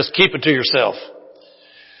 Just keep it to yourself.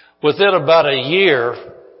 Within about a year,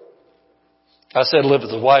 I said live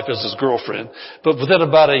with his wife as his girlfriend, but within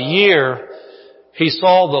about a year, he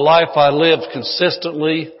saw the life I lived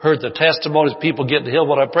consistently, heard the testimonies of people getting healed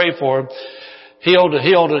when I prayed for him. He owned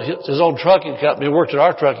his own trucking company, worked at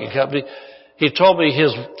our trucking company. He told me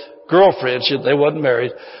his girlfriend, they wasn't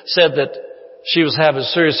married, said that she was having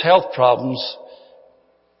serious health problems,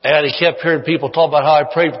 and he kept hearing people talk about how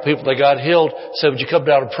I prayed for people that got healed. Said, would you come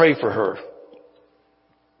down and pray for her?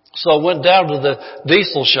 So I went down to the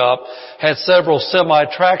diesel shop, had several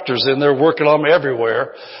semi-tractors in there working on them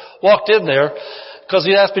everywhere. Walked in there because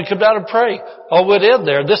he asked me to come down and pray. I went in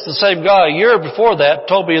there. This is the same guy a year before that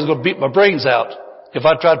told me he was going to beat my brains out if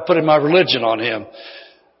I tried to put in my religion on him.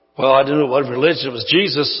 Well, I didn't know what religion. It was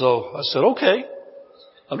Jesus, so I said, okay.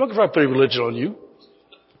 I'm not going to try to put any religion on you.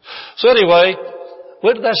 So anyway,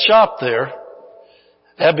 went to that shop there,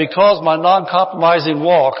 and because my non-compromising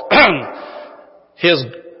walk, his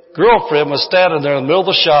girlfriend was standing there in the middle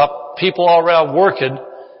of the shop, people all around working,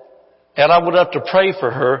 and I went up to pray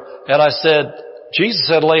for her, and I said, Jesus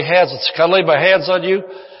said, lay hands. Can I lay my hands on you?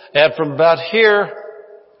 And from about here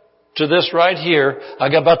to this right here,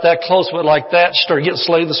 I got about that close, went like that, she started getting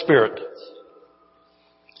slain in the Spirit.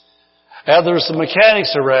 And there were some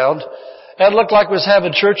mechanics around, and it looked like we was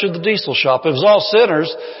having church in the diesel shop. It was all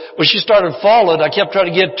sinners. When she started falling, I kept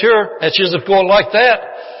trying to get to her, and she was going like that,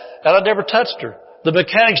 and I never touched her. The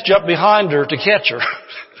mechanics jumped behind her to catch her.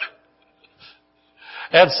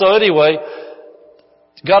 And so anyway,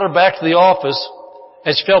 got her back to the office,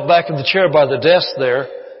 and she fell back in the chair by the desk there.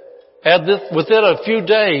 And within a few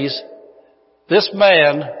days, this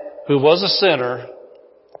man, who was a sinner,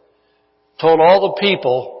 told all the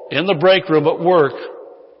people in the break room at work,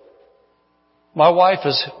 my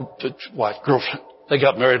girlfriend, they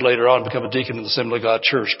got married later on and become a deacon in the Assembly of God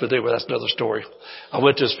Church, but anyway, that's another story. I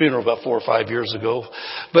went to his funeral about 4 or 5 years ago.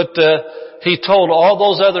 But he told all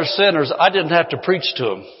those other sinners, I didn't have to preach to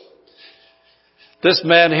them. This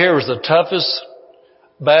man here was the toughest,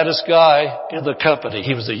 baddest guy in the company.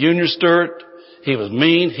 He was a union steward. He was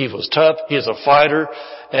mean. He was tough. He was a fighter.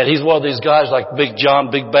 And he's one of these guys like Big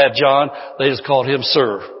John, Big Bad John. They just called him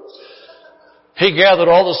Sir. He gathered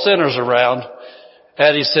all the sinners around,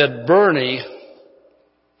 And he said, Bernie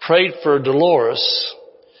prayed for Dolores,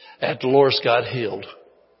 and Dolores got healed.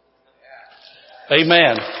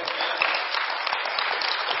 Amen.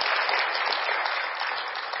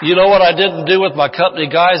 You know what I didn't do with my company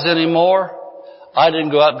guys anymore? I didn't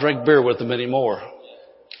go out and drink beer with them anymore.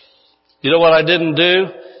 You know what I didn't do?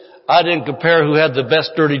 I didn't compare who had the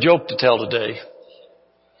best dirty joke to tell today.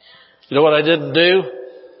 You know what I didn't do?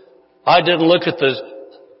 I didn't look at the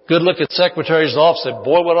good-looking secretary's office and say,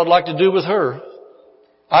 boy, what I'd like to do with her.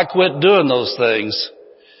 I quit doing those things.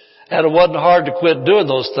 And it wasn't hard to quit doing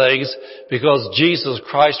those things because Jesus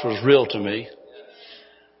Christ was real to me.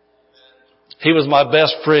 He was my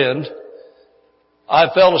best friend. I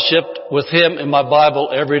fellowshiped with him in my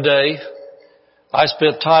Bible every day. I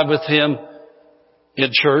spent time with him in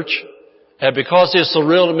church. And because he's so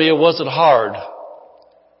real to me, it wasn't hard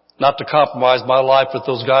not to compromise my life with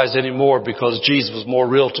those guys anymore because Jesus was more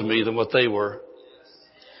real to me than what they were.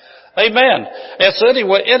 Amen. And so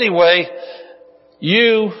anyway,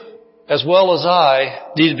 you as well as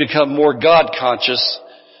I need to become more God conscious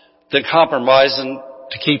than compromising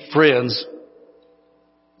to keep friends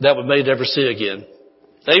that we may never see again.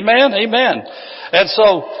 Amen. Amen. And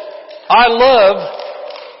so I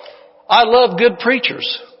love good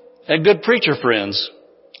preachers and good preacher friends.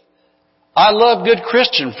 I love good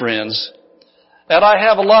Christian friends. And I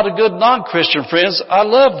have a lot of good non-Christian friends. I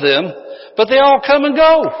love them, but they all come and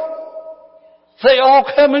go. They all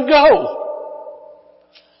come and go.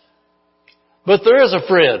 But there is a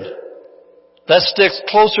friend that sticks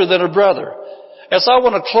closer than a brother. And so I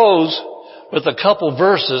want to close with a couple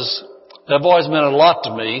verses that have always meant a lot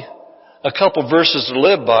to me. A couple verses to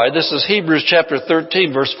live by. This is Hebrews chapter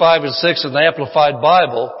 13, verse 5 and 6 in the Amplified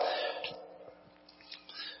Bible.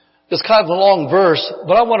 It's kind of a long verse,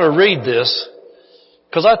 but I want to read this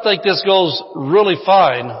because I think this goes really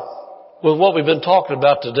fine with what we've been talking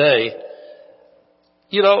about today.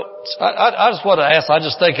 You know, I just want to ask, I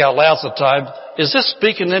just think out loud sometimes, is this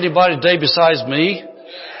speaking to anybody today besides me?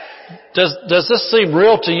 Does this seem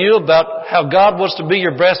real to you about how God wants to be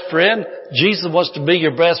your best friend? Jesus wants to be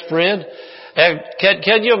your best friend? And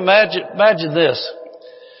can you imagine this?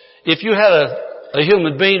 If you had a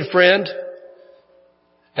human being friend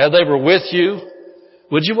and they were with you,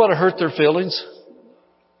 would you want to hurt their feelings?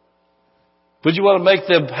 Would you want to make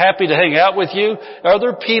them happy to hang out with you? Are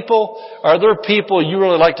there people you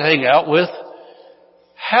really like to hang out with?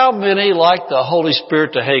 How many like the Holy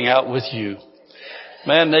Spirit to hang out with you?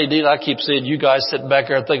 Man, Nadine, I keep seeing you guys sitting back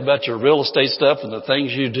there and thinking about your real estate stuff and the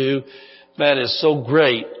things you do. Man, it's so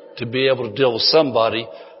great to be able to deal with somebody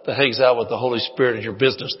that hangs out with the Holy Spirit in your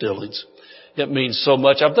business dealings. It means so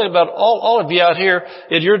much. I'm thinking about all of you out here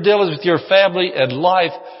in your dealings with your family and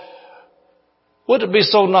life. Wouldn't it be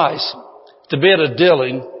so nice to be in a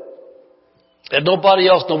dealing and nobody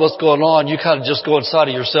else knows what's going on? You kind of just go inside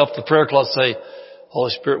of yourself, the prayer closet, say, Holy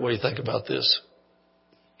Spirit, what do you think about this?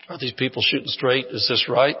 Are these people shooting straight? Is this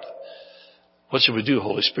right? What should we do,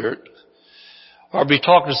 Holy Spirit? Or be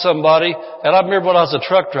talking to somebody, and I remember when I was a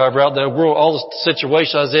truck driver out there, all the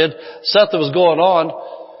situations I was in, something was going on,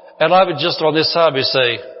 and I would just on this side of me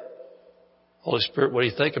say, Holy Spirit, what do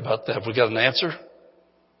you think about that? Have we got an answer?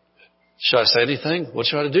 Should I say anything? What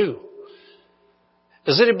should I do?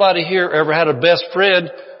 Has anybody here ever had a best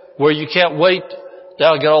friend where you can't wait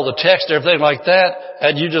now to get all the text and everything like that,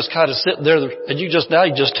 and you just kind of sitting there, and you just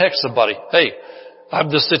text somebody, hey, I'm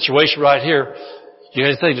in this situation right here. You got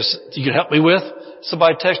anything you can help me with?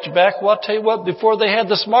 Somebody text you back. Well, I'll tell you what, before they had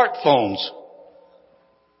the smartphones,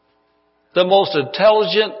 the most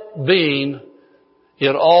intelligent being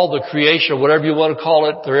in all the creation, whatever you want to call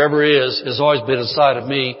it, there ever is, has always been inside of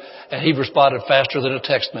me, and he responded faster than a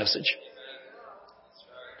text message.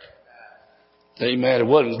 Amen. It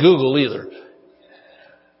wasn't Google either.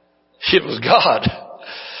 It was God.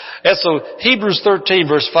 And so Hebrews 13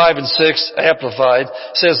 verse 5 and 6 Amplified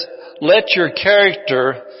says, let your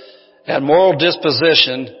character and moral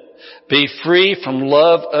disposition be free from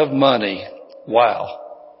love of money. Wow.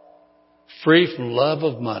 Free from love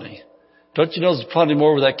of money. Don't you know there's plenty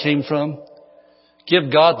more where that came from?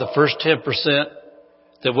 Give God the first 10%,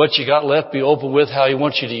 that what you got left be open with how He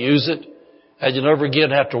wants you to use it, and you never again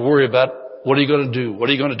have to worry about what are you going to do? What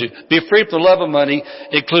are you going to do? Be free from the love of money,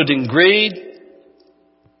 including greed.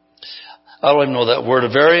 I don't even know that word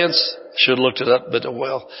of variance. Should have looked it up, but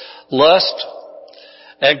well. Lust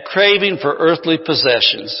and craving for earthly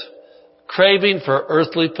possessions. Craving for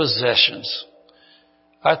earthly possessions.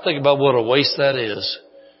 I think about what a waste that is.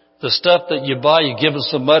 The stuff that you buy, you give it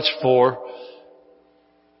so much for,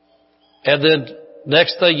 and then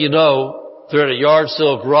next thing you know, they're at a yard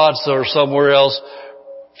sale, garage sale, or somewhere else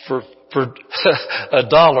for for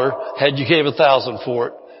 $1 had you gave 1,000 for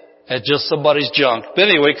it. And just somebody's junk. But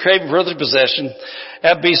anyway, crave further possession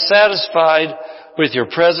and be satisfied with your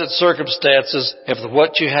present circumstances and with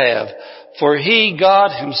what you have. For He,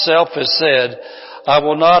 God Himself, has said, I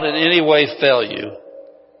will not in any way fail you.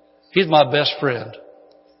 He's my best friend.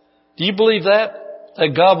 Do you believe that?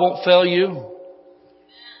 That God won't fail you?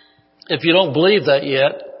 If you don't believe that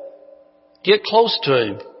yet, get close to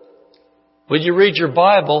Him. When you read your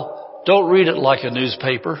Bible, don't read it like a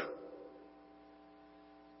newspaper.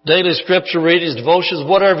 Daily scripture readings, devotions,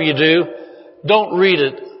 whatever you do, don't read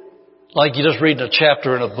it like you're just reading a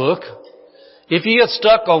chapter in a book. If you get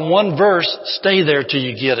stuck on one verse, stay there till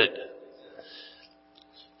you get it.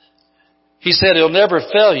 He said He'll never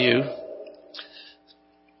fail you.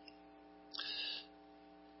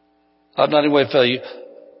 I'll not in any way fail you,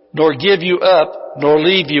 nor give you up, nor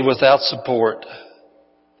leave you without support.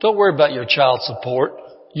 Don't worry about your child's support.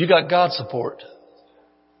 You got God's support.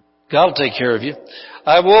 God will take care of you.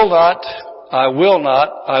 I will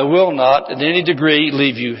not in any degree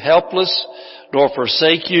leave you helpless, nor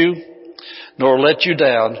forsake you, nor let you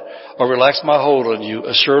down, or relax my hold on you.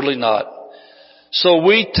 Assuredly not. So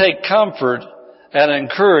we take comfort and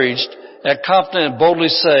encouraged and confident and boldly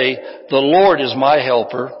say, the Lord is my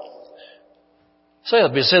helper. Say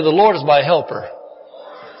that. Say, the Lord is my helper.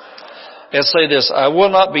 And say this, I will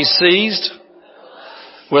not be seized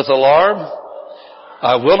with alarm.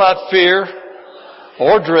 I will not fear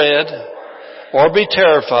or dread or be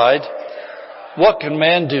terrified. What can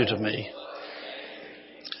man do to me?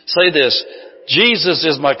 Say this, Jesus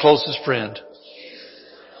is my closest friend.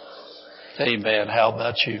 Amen. How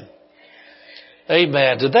about you?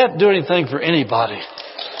 Amen. Did that do anything for anybody?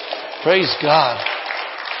 Praise God.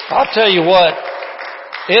 I'll tell you what,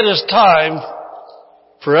 it is time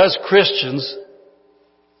for us Christians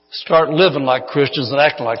to start living like Christians and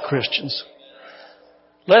acting like Christians.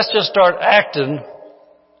 Let's just start acting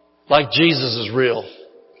like Jesus is real.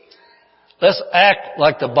 Let's act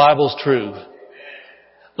like the Bible's true.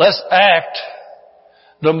 Let's act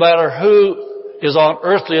no matter who is on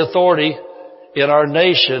earthly authority in our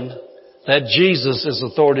nation, that Jesus is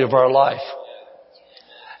authority of our life.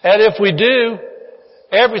 And if we do,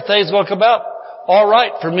 everything's going to come out all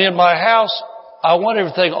right for me and my house. I want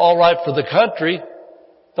everything all right for the country,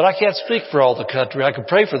 but I can't speak for all the country. I can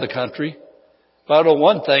pray for the country. But I know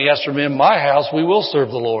one thing, as for me and my house, we will serve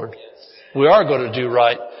the Lord. We are going to do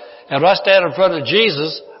right. And when I stand in front of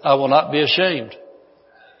Jesus, I will not be ashamed.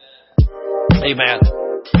 Amen.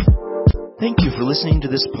 Thank you for listening to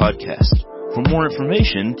this podcast. For more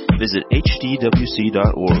information, visit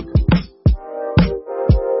hdwc.org.